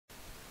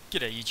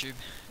G'day YouTube.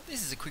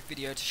 This is a quick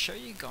video to show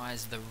you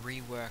guys the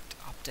reworked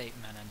Update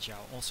Manager,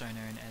 also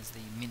known as the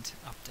Mint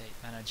Update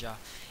Manager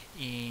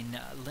in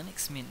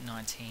Linux Mint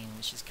 19,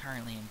 which is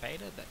currently in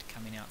beta but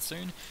coming out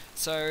soon.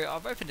 So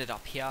I've opened it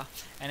up here,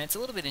 and it's a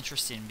little bit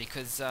interesting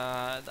because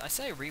I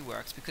say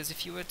reworked because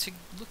if you were to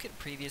look at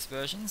previous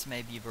versions,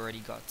 maybe you've already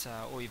got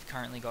or you've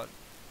currently got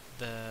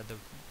the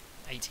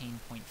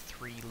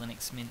 18.3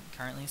 Linux Mint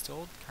currently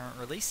installed, current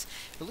release.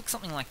 It looks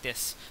something like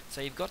this. So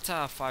you've got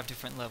 5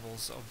 different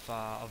levels of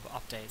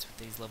updates with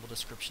these level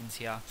descriptions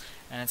here,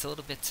 and it's a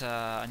little bit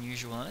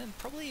unusual and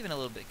probably even a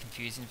little bit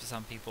confusing for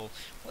some people.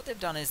 What they've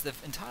done is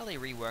they've entirely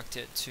reworked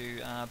it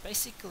to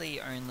basically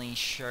only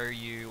show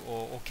you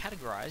or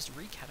recategorized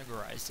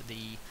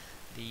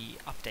the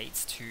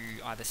updates to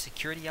either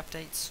security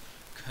updates,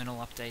 kernel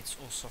updates,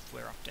 or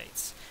software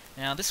updates.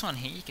 Now this one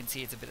here, you can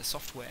see it's a bit of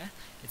software.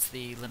 It's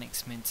the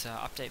Linux Mint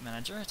Update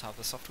Manager, a type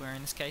of software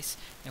in this case.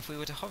 And if we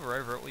were to hover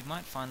over it, we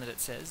might find that it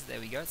says, there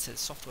we go, it says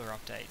software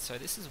update. So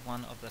this is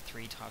one of the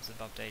 3 types of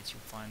updates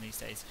you'll find these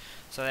days.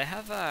 So they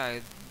have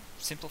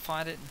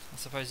simplified it, I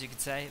suppose you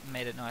could say,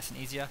 made it nice and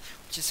easier,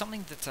 which is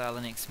something that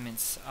Linux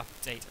Mint's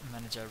Update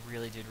Manager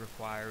really did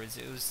require.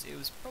 It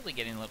was probably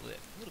getting a little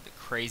bit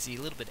crazy,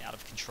 a little bit out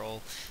of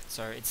control.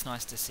 So it's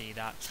nice to see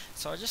that.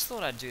 So I just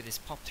thought I'd do this,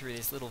 pop through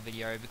this little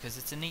video because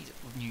it's a neat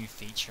new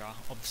feature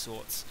of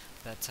sorts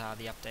that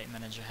the Update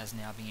Manager has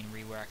now been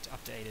reworked,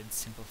 updated,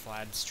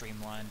 simplified,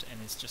 streamlined, and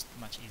is just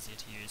much easier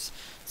to use.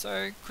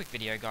 So quick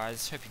video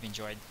guys, hope you've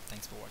enjoyed.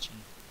 Thanks for watching.